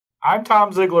I'm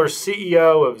Tom Ziegler,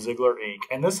 CEO of Ziegler Inc.,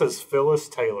 and this is Phyllis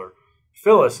Taylor.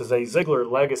 Phyllis is a Ziegler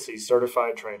Legacy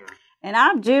Certified Trainer. And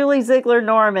I'm Julie Ziegler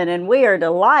Norman, and we are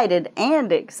delighted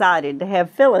and excited to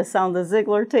have Phyllis on the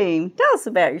Ziegler team. Tell us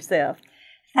about yourself.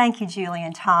 Thank you, Julie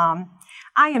and Tom.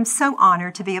 I am so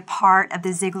honored to be a part of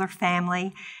the Ziegler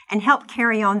family and help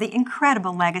carry on the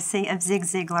incredible legacy of Zig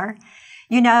Ziglar.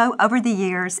 You know, over the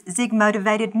years, Zig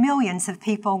motivated millions of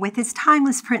people with his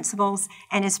timeless principles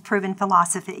and his proven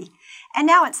philosophy. And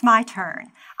now it's my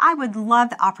turn. I would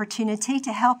love the opportunity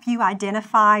to help you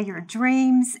identify your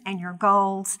dreams and your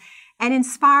goals and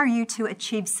inspire you to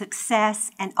achieve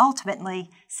success and ultimately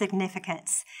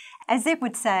significance. As Zig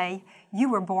would say,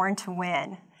 you were born to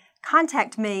win.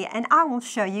 Contact me and I will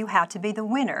show you how to be the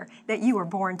winner that you were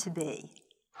born to be.